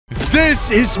This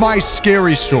is my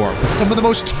scary store with some of the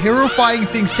most terrifying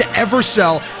things to ever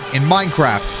sell in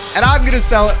Minecraft. And I'm gonna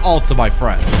sell it all to my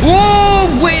friends. Whoa,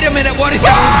 wait a minute. What is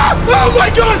that? Oh my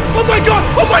god! Oh my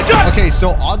god! Oh my god! Okay,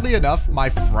 so oddly enough, my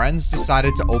friends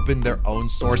decided to open their own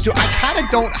stores too. I kind of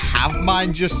don't have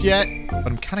mine just yet, but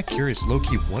I'm kind of curious,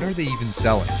 low-key, what are they even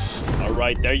selling? All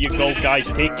right, there you go, guys.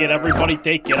 Take it, everybody.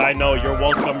 Take it. I know. You're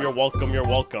welcome. You're welcome. You're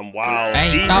welcome. Wow.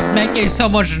 Hey, See? stop making so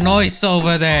much noise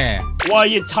over there. Why,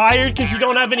 you tired because you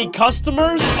don't have any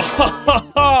customers?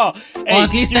 Well,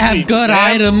 at least they have good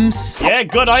items. Yeah,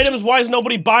 good items. Why is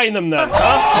nobody buying them then?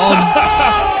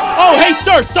 Huh? Oh, hey,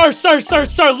 sir.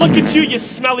 Look at you, you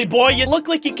smelly boy. You look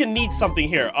like you can need something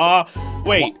here.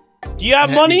 Wait. Do you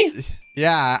have money?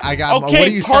 Yeah, I got. Okay, what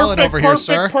are you selling over here,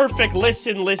 sir? Perfect.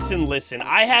 Listen.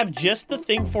 I have just the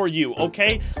thing for you,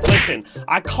 okay? Listen,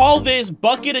 I call this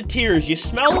bucket of tears. You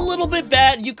smell a little bit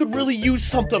bad. You could really use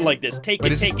something like this. Take it.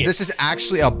 This is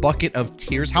actually a bucket of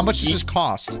tears. How much does this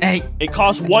cost? Hey. It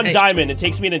costs one diamond. It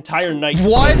takes me an entire night to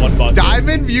What? fill one bucket.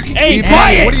 Diamond? You can Hey, keep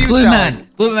buy it. it. What are you selling?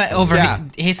 Blue man over Yeah.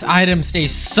 his items, they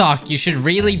suck. You should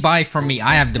really buy from me.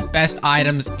 I have the best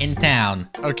items in town.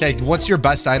 Okay, what's your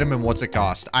best item and what's it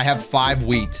cost? I have 5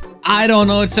 wheat. I don't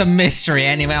know. It's a mystery.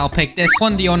 Anyway, I'll pick this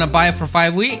one. Do you want to buy it for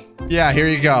 5 wheat? Yeah, here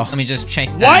you go. Let me just check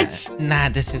that. What? Nah,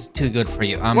 this is too good for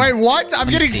you. Wait, what? I'm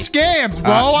getting scammed,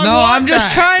 bro. No, I'm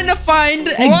just trying to find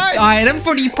an item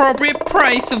for the appropriate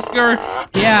price of your...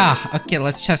 Yeah. Okay,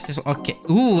 let's test this. Okay.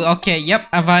 Ooh, okay. Yep,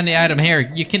 I found the item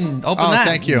here. You can open that.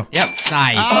 Thank you. Yep,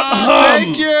 nice.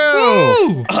 Thank you.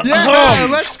 Woo! Yeah,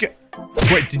 let's go.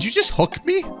 Wait, did you just hook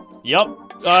me? Yep.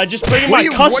 Just bringing What my are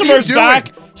you customers doing?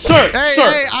 Sir.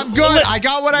 Hey, I'm good. I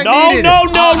got what I needed. No.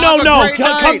 No.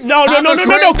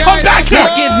 Come back here.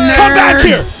 Suck it, Come back nerd.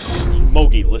 here.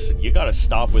 Mogi, listen, you gotta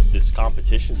stop with this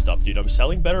competition stuff, dude. I'm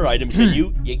selling better items than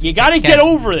you. You gotta get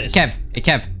over this. Hey,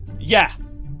 Kev. Yeah.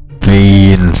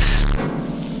 Beans.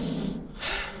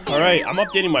 All right, I'm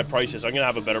updating my prices. I'm gonna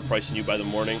have a better price than you by the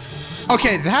morning.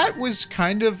 Okay, that was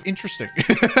kind of interesting.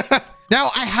 Now,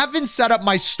 I haven't set up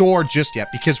my store just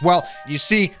yet because, well, you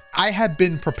see, I have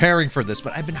been preparing for this,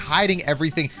 but I've been hiding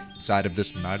everything inside of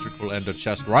this magical ender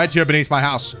chest right here beneath my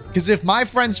house. Because if my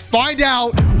friends find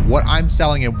out what I'm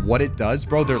selling and what it does,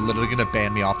 bro, they're literally going to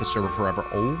ban me off the server forever.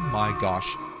 Oh my gosh.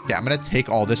 Yeah, I'm going to take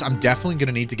all this. I'm definitely going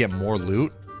to need to get more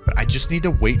loot, but I just need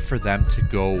to wait for them to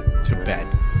go to bed.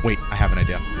 Wait, I have an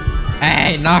idea.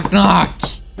 Hey, knock.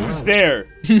 Who's there?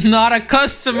 Not a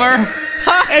customer.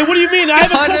 Hey, what do you mean? I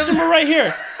have a Got him. customer right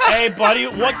here. Hey, buddy,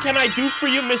 what can I do for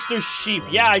you, Mr. Sheep?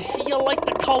 Yeah, I see you like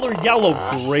the color yellow.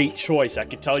 Great choice. I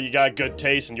can tell you got good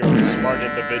taste and you're a smart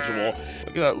individual.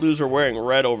 Look at that loser wearing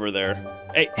red over there.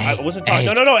 Hey, I wasn't talking.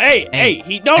 No. Hey,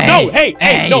 me.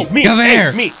 Come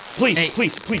here. Me.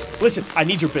 Please. Listen, I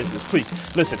need your business. Please.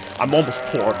 Listen, I'm almost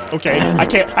poor. Okay,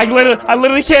 I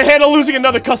literally can't handle losing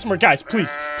another customer, guys.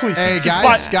 Please. Hey,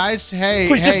 guys. Hey,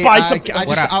 please just buy something.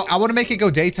 I want to make it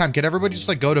go daytime. Can everybody just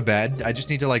like go to bed? I just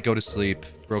need to like go to sleep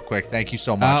real quick. Thank you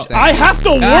so much. I have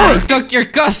to I work. took your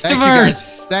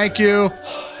customers. Thank you.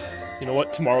 You know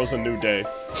what? Tomorrow's a new day.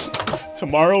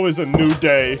 Tomorrow is a new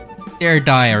day. Dear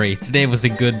diary, today was a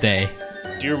good day.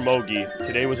 Dear Mogi,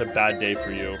 today was a bad day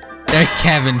for you. There,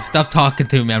 Kevin, stop talking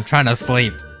to me. I'm trying to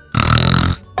sleep.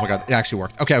 Oh my god, it actually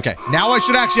worked. Okay. Now I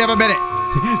should actually have a minute.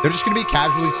 They're just gonna be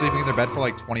casually sleeping in their bed for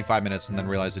like 25 minutes and then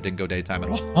realize it didn't go daytime at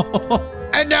all.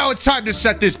 And now it's time to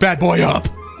set this bad boy up.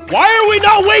 Why are we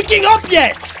not waking up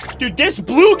yet? Dude, this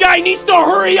blue guy needs to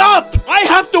hurry up. I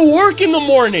have to work in the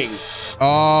morning.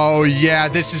 Oh yeah,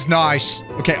 this is nice.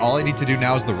 Okay, all I need to do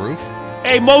now is the roof.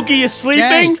 Hey, Mogi, you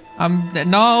sleeping? Hey,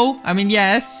 no. I mean,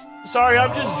 yes. Sorry,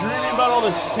 I'm just dreaming about all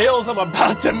the sales I'm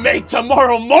about to make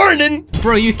tomorrow morning.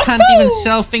 Bro, you can't even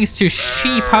sell things to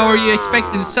sheep. How are you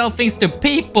expected to sell things to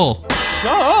people?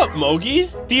 Shut up, Mogi.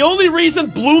 The only reason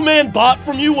Blue Man bought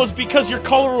from you was because your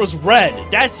color was red.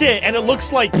 That's it, and it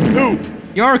looks like poop.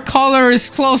 Your color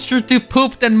is closer to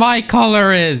poop than my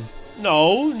color is.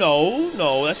 No,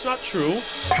 that's not true.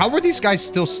 How are these guys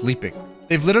still sleeping?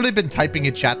 They've literally been typing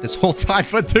in chat this whole time,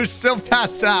 but they're still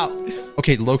passed out.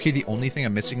 Okay, Loki, the only thing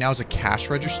I'm missing now is a cash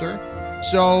register.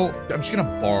 So I'm just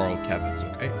gonna borrow Kevin's,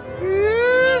 okay?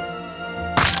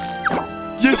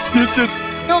 Yes.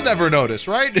 They'll never notice,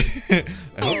 right? I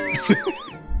hope.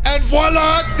 And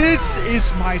voila, this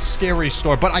is my scary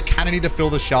store. But I kind of need to fill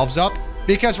the shelves up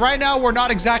because right now we're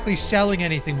not exactly selling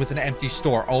anything with an empty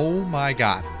store. Oh my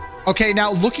god. Okay,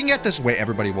 now looking at this, wait,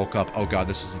 everybody woke up. Oh god,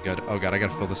 this isn't good. Oh god, I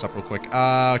gotta fill this up real quick.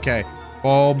 Okay.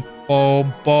 Boom.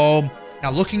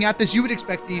 Now looking at this, you would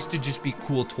expect these to just be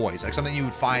cool toys, like something you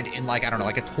would find in like, I don't know,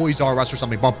 like a Toys R Us or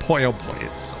something. But boy, oh boy,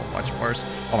 it's so much worse.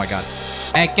 Oh my god.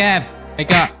 Hey, Kev.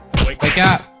 Wake up. Wake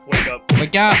up. Wake up.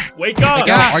 Wake up. Wake up. Wake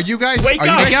up. Are you guys Wake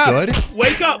up. good?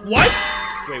 Wake up. What?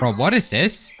 Wait, Bro, what is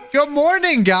this? Good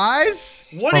morning, guys.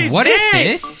 What Bro, is what is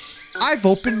this? this? I've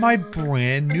opened my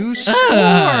brand new store.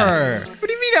 What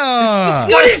do you mean?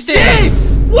 What is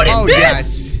this? What is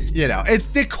this? Yes. You know, it's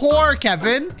decor,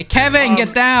 Kevin. Hey, Kevin,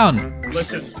 get down.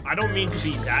 Listen, I don't mean to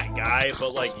be that guy,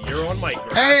 but like you're on my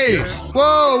grass Hey, here.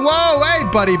 whoa, hey,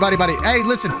 buddy. Hey,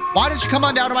 listen, why don't you come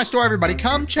on down to my store, everybody?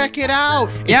 Come check it out.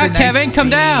 It's Yeah, a nice Kevin, come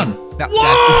theme.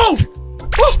 Whoa! down.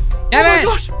 Oh Kevin. my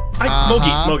gosh!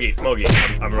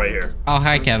 Mogi, I'm right here. Oh,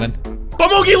 hi, Kevin.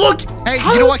 But Mogi, look! Hey,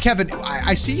 you know what, Kevin?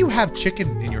 I see you have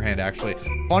chicken in your hand, actually.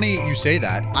 Funny you say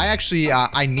that. I actually,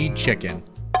 I need chicken.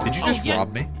 Did you just yeah.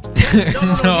 rob me?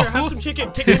 No. No. Here, have some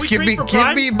chicken. Can we trade for Give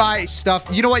Prime? me my stuff.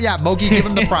 You know what? Yeah, Mogi, give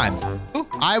him the Prime.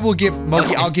 I will give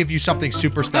Mogi. I'll give you something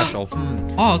super special.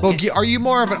 Oh, okay. Mogi, are you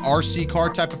more of an RC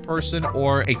car type of person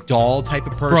or a doll type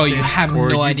of person? Bro, you have or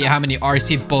no idea how many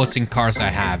RC boats and cars I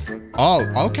have. Oh,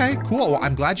 okay, cool. Well,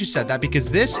 I'm glad you said that because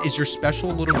this is your special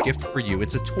little gift for you.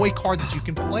 It's a toy car that you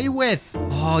can play with.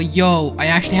 Oh, yo, I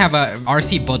actually have a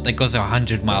RC boat that goes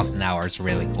 100 miles an hour. It's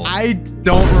really cool. I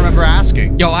don't remember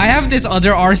asking. Yo, I have this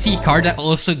other RC car that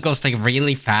also goes like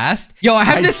really fast. Yo, I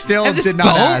have I this. still I have this did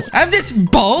not boat. ask. I have this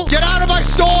boat. Get out of my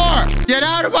store! Get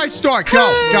out of my store!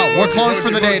 Go! We're closed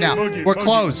for the day now. We're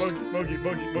closed.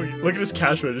 Mogi. Look at his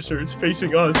cash register. It's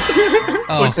facing us.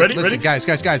 Oh. Ready? Listen, guys.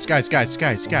 Sir,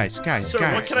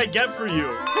 what can I get for you?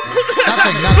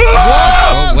 Nothing.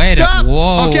 Oh, Whoa, wait a- stop.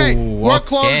 whoa, Okay, we're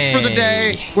closed okay. for the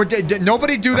day.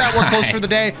 Nobody do that. We're closed for the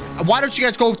day. Why don't you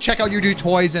guys go check out your new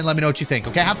toys and let me know what you think?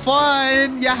 Okay, have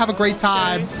fun. Yeah, have a great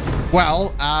time.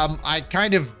 Well, I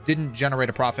kind of didn't generate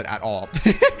a profit at all.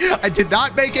 I did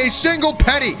not make a single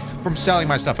penny from selling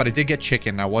my stuff, but I did get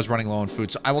chicken. I was running low on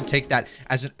food, so I will take that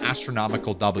as an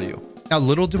astronomical W. Now,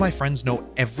 little do my friends know,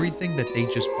 everything that they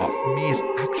just bought from me is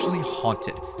actually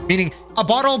haunted. Meaning, a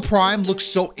bottle of Prime looks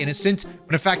so innocent,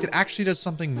 but in fact, it actually does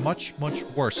something much, much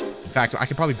worse. In fact, I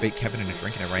could probably bait Kevin into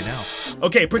drinking it right now.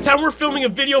 Okay, pretend we're filming a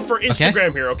video for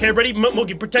Instagram here, okay? Ready?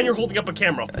 Mogi, pretend you're holding up a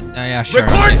camera. Yeah, sure.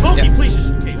 Record! Okay, Mogi, yeah. please just...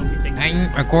 Okay, thank you.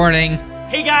 I'm recording.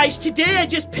 Hey guys, today I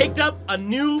just picked up a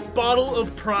new bottle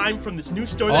of Prime from this new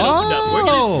store that opened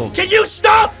up. Can you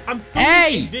stop? I'm filming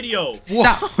a video.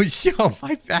 Stop. Whoa, yo,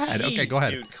 my bad. Jeez, Okay, go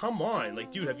ahead. Dude, come on.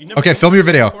 Like, dude, have you never... Okay, film your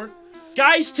video. Before?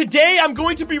 Guys, today I'm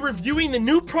going to be reviewing the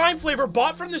new Prime flavor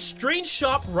bought from the strange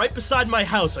shop right beside my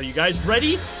house. Are you guys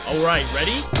ready? All right,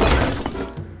 ready?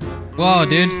 Whoa,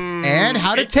 dude. And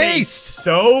how'd it taste?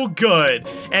 So good.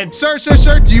 And Sir,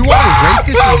 do you want to rate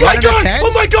this oh from my 1 to god! 10?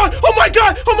 Oh my god! Oh my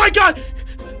god! Oh my god!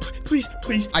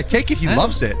 Please. I take it he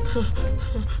loves it.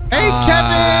 Hey, Hey,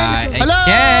 Kevin! Hello!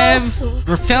 Kev,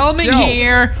 we're filming Yo.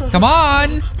 here. Come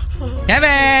on.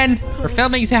 Kevin, we're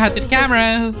filming. Say hi to the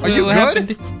camera. Are you What good?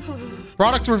 happened?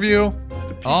 Product review.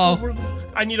 Oh.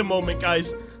 I need a moment,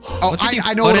 guys. Oh, What did you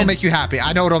I know put it'll in? make you happy.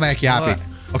 I know it'll make you happy.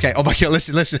 Okay, oh my god,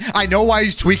 listen. I know why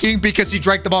he's tweaking, because he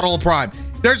drank the bottle of Prime.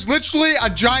 There's literally a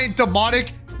giant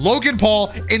demonic Logan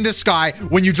Paul in the sky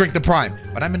when you drink the Prime.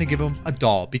 But I'm gonna give him a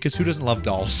doll, because who doesn't love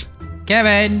dolls?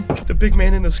 Kevin. The big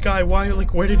man in the sky,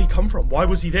 where did he come from? Why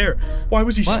was he there? Why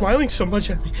was he What? smiling so much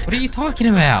at me? What are you talking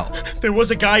about? There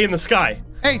was a guy in the sky.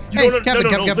 Hey, don't- Kevin,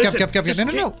 listen, Kevin,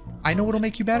 just no. I know what'll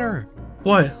make you better.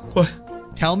 What?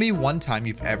 Tell me one time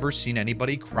you've ever seen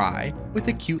anybody cry with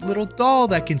a cute little doll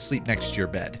that can sleep next to your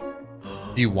bed.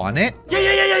 Do you want it?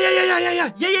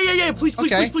 Yeah. Please.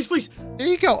 Okay. Please. There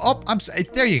you go. Oh,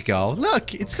 there you go.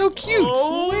 Look, it's so cute.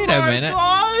 Oh, Wait a minute.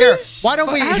 Here, why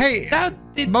don't we, But hey,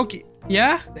 did- Moki,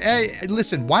 Yeah? hey,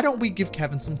 listen, why don't we give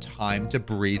Kevin some time to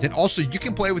breathe? And also, you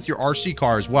can play with your RC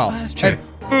car as well. That's true. And,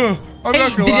 I'm Hey,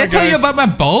 not gonna did lie, I tell you guys. about my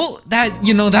boat? That,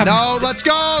 that... No, let's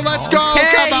go.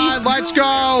 Okay. Come on, let's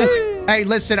go. Hey,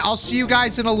 listen, I'll see you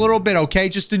guys in a little bit, okay?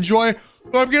 Just enjoy.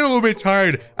 I'm getting a little bit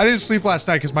tired. I didn't sleep last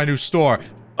night because my new store.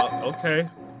 Okay.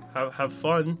 Have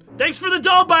fun. Thanks for the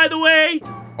doll, by the way.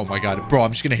 Oh my god, bro,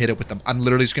 I'm just gonna hit it with them. I'm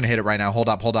literally just gonna hit it right now. Hold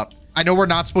up. I know we're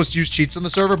not supposed to use cheats on the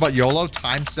server, but YOLO,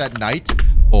 time set night.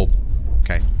 Oh,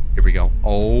 okay, here we go.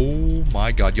 Oh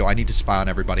my god, yo, I need to spy on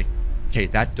everybody. Okay,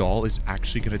 that doll is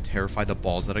actually gonna terrify the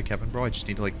balls out of Kevin, bro. I just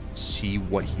need to, like, see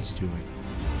what he's doing.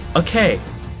 Okay.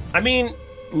 I mean,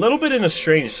 a little bit in a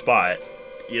strange spot.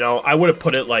 I would have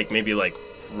put it, maybe,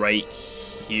 right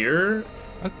here.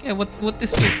 Okay, what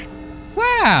this do?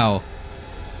 Wow.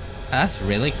 That's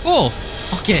really cool.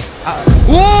 Okay.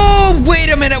 Whoa, wait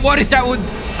a minute. What is that?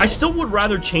 I still would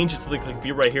rather change it to,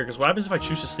 be right here, because what happens if I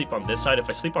choose to sleep on this side? If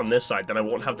I sleep on this side, then I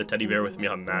won't have the teddy bear with me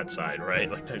on that side, right?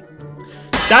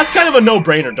 That's kind of a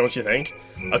no-brainer, don't you think?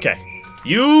 Okay.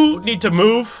 You need to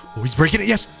move. Oh, he's breaking it.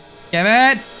 Yes.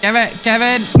 Kevin.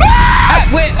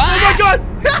 Wait. Oh my god!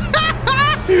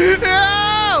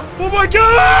 No! Oh my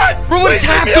god! Bro, what's Please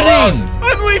leave me happening? alone!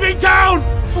 I'm leaving town!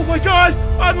 Oh my god!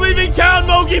 I'm leaving town,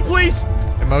 Mogi, please!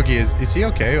 Hey, Mogi, is he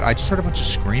okay? I just heard a bunch of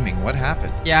screaming. What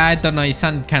happened? Yeah, I don't know. You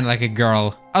sound kind of like a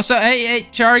girl. Also, hey,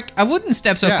 Shark, I wouldn't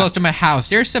step so close to my house.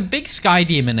 There's a big sky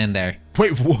demon in there.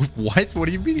 Wait, what? What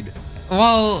do you mean?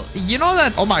 Well, you know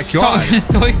that Oh my god.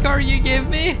 toy car you gave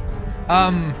me?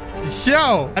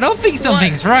 Yo! I don't think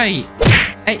something's right.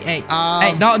 Hey,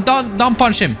 don't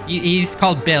punch him. He's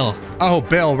called Bill. Oh,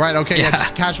 Bill, right, okay, yeah, Yeah.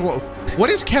 just casual. What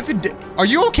is Kevin Are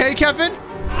you okay, Kevin?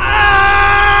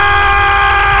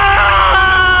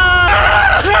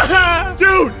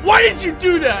 Dude, why did you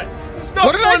do that? It's not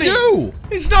What did funny. I do?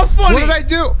 It's not funny. What did I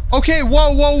do? Okay,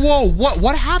 whoa.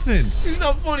 What happened? It's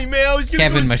not funny, man. I was gonna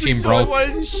Kevin go to machine sleep, broke. So I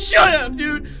wanted... Shut up,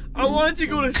 dude. I wanted to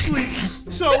go to sleep.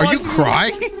 So I Are wanted you to go-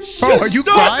 crying? Bro, are you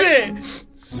crying?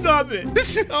 Stop it.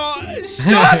 Stop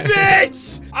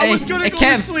it. I was gonna go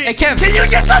Kev, to sleep. Hey, Kev. Can you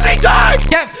just let me talk?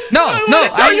 Kev, no, I wanna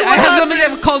tell you I what have happened. something that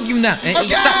will call you now. Hey, Okay,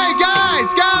 stop.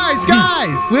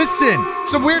 guys, listen.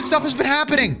 Some weird stuff has been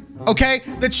happening. Okay,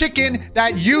 the chicken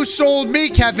that you sold me,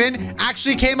 Kevin,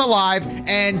 actually came alive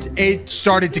and it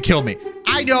started to kill me.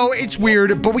 I know it's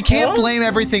weird, but we can't blame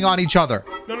everything on each other.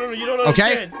 No, you don't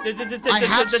Okay? understand. I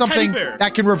have something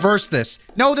that can reverse this.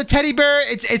 No, the teddy bear,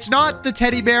 it's not the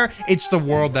teddy bear, it's the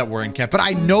world that we're in, Kev. But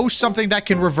I know something that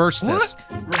can reverse this.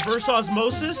 Reverse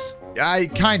osmosis? I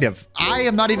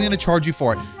am not even going to charge you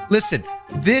for it. Listen,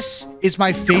 this is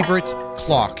my favorite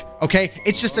clock, okay?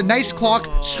 It's just a nice clock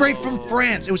straight from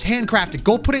France. It was handcrafted.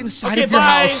 Go put it inside of your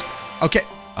house. Okay.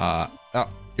 Oh,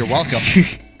 you're welcome.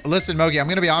 Listen, Mogi, I'm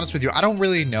going to be honest with you. I don't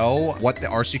really know what the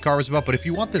RC car was about, but if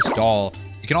you want this doll,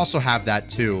 you can also have that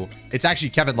too. It's actually,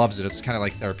 Kevin loves it. It's kind of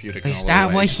like therapeutic. Is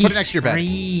that why he put it next to your bed.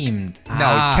 screamed?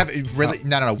 No, Kevin, really,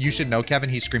 no. You should know, Kevin,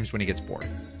 he screams when he gets bored.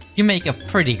 You make a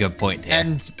pretty good point here.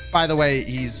 And by the way,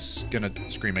 he's gonna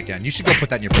scream again. You should go put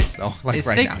that in your face, though. Like Is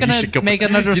right Nick now. gonna You should go make put,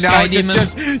 another you know, sky just, demon?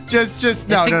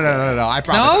 No. I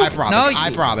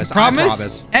promise.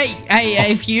 Promise? Hey,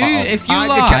 if you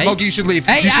lie. Mogi, you should leave.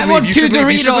 Hey, you should I leave. want You two should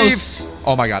leave. You should leave. Doritos.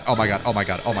 Oh my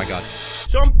god.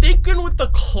 So I'm thinking with the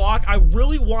clock, I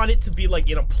really want it to be like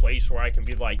in a place where I can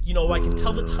be like, you know, I can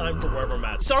tell the time from wherever I'm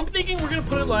at. So I'm thinking we're gonna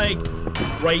put it like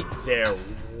right there.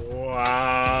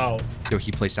 Wow. Yo,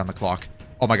 he placed down the clock.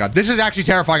 Oh my god, this is actually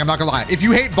terrifying. I'm not gonna lie. If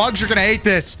you hate bugs, you're gonna hate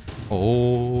this.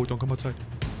 Oh, don't come outside.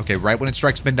 Okay, right when it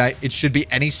strikes midnight, it should be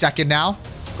any second now.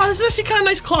 Oh, this is actually kind of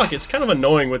nice clock. It's kind of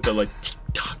annoying with the like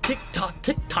tick-tock, tick-tock,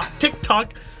 tick-tock,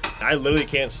 tick-tock. I literally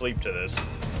can't sleep to this.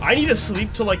 I need to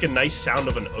sleep to like a nice sound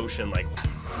of an ocean, like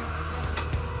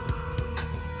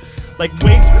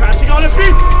waves crashing on a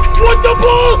beach. What the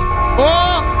balls?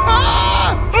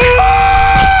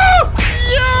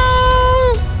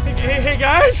 Hey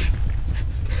guys.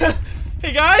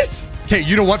 Hey guys. Okay,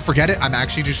 you know what? Forget it. I'm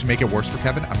actually just to make it worse for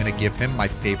Kevin. I'm gonna give him my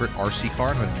favorite RC car.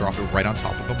 I'm gonna drop it right on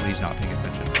top of him when he's not paying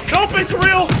attention. Nope, it's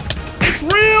real. It's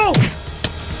real.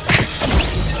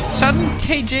 Sudden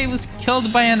KJ was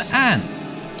killed by an ant.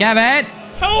 Kevin!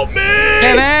 Help me!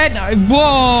 Kevin!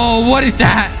 Whoa, what is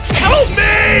that? Help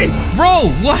me! Bro,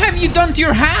 what have you done to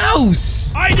your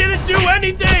house? I didn't do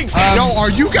anything! Yo, are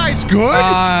you guys good?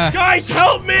 Guys,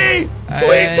 help me!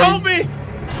 Please help me!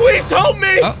 Please help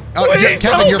me! Please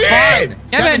Kevin, help you're me! fine.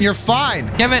 Kevin, you're fine.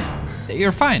 Kevin,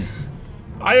 you're fine.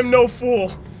 I am no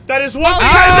fool. That is what you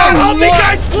guys don't help me,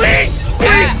 guys! Please!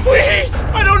 Please!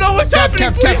 I don't know what's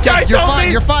happening. Please, guys, you're help fine.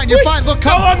 me. You're fine. Please. You're fine. Look,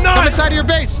 come. No, I'm not. Come inside of your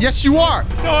base. Yes, you are.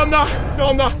 No, I'm not. No,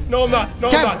 I'm not. No, I'm not. No,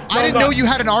 Kev, I'm not. No, I didn't know you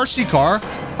had an RC car.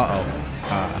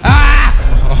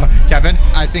 Ah! Kevin,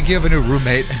 I think you have a new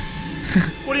roommate.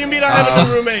 What do you mean I have a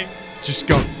new roommate? Just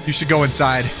go. You should go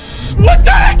inside. What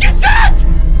the heck is that?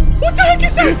 What the heck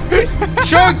is that?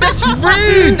 Shark, that's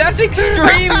rude. That's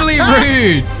extremely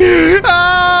rude.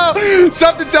 Oh,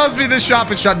 something tells me this shop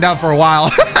is shutting down for a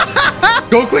while.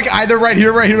 Go click either right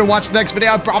here to watch the next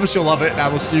video. I promise you'll love it, and I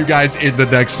will see you guys in the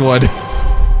next one.